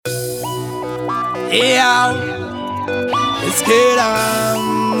Yeah, it's good,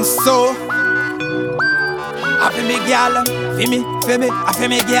 so I feel me, gyal, feel me, I feel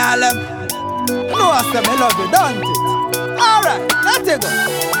me, gyal. You know I say me love you, don't it? Alright, let's go.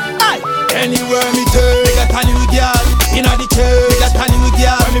 Aye. Anywhere me turn, they got a new gyal. Inna the church, they got a new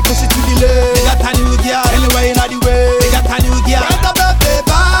gyal. When me push it to the left, they got a new gyal. Anywhere inna the way, they got a new gyal. When the birthday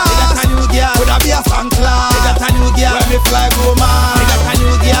bar, they got a new gyal. Could I be a Santa Claus? They got a new gyal. When me fly go man, they got a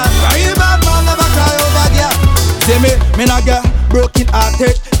new gyal. Very bad man never cry over gyal. See me not get broken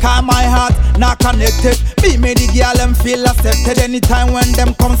hearted, cause my heart not connected. Me made the girl them feel accepted anytime when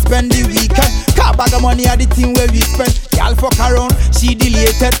them come spend the weekend. Car bag of money are the thing where we spend. Girl fuck around, she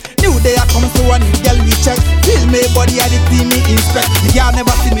deleted. New day I come so one new girl we check. Feel me body are the thing me inspect. The girl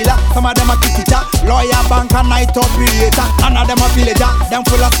never similar, some of them are cricketer, lawyer, banker, night out relator. None of them are villager, them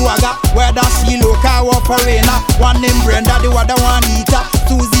full of swagger. Whether she local or foreigner. One name Brenda, the other one Nita,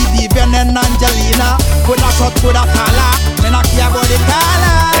 Susie, Vivian and Angelina. Put a shot, put a collar, men a care about the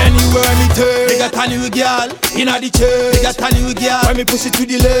color. Anywhere me turn, they got a new girl. Inna the church, they got a new girl. When me push it to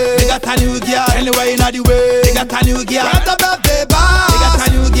the left, they got a new girl. Anywhere inna the way, they got a new girl. When the birthday bar, they got a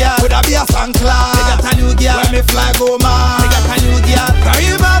new girl. Could I be a Santa Claus? They got a new girl. When me fly go man, they got a new girl.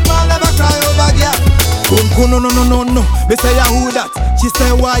 Very bad man never cry over girl. No. Me say ya who that? She say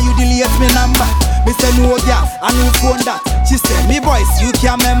why you delete me number? Me say no girl, I no phone that. She say me voice you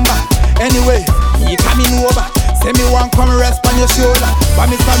can't remember. Anyway, me coming over. Say me want come rest on your shoulder. But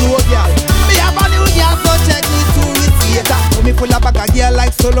me say no girl, me have a new girl, so check me 2 weeks later. So me full of bag of girl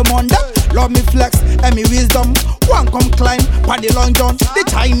like Solomon. Love me flex and me wisdom. One come climb pan the long john. The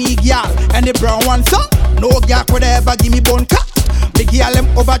Chinese girl and the brown one, so no girl could ever give me bone cut. Me girl them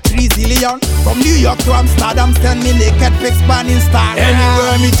over 3 zillion. From New York to Amsterdam, send me naked pics pan Instagram.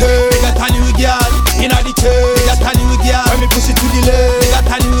 Anywhere me turn, they got a new girl. Inna the church, they got a new girl. When me push it to the left, they got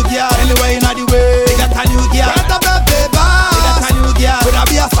a new girl. Anywhere inna the way, they got a new girl. When the birthday bar, they got a new girl. Could I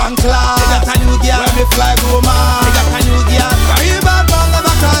be a Santa Claus? They got a new girl. When me fly go man, they got a new girl. Very bad man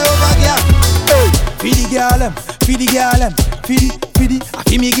never cry over girl. Hey, feed the girl them, feed the girl them,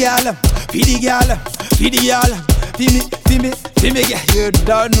 feed me girl them, feed the girl them, feed the girl them. Feel me, girl. You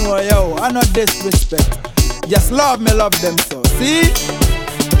don't know, yo. I no disrespect. Just love me, love them so. See?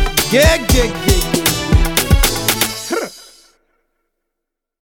 Gege.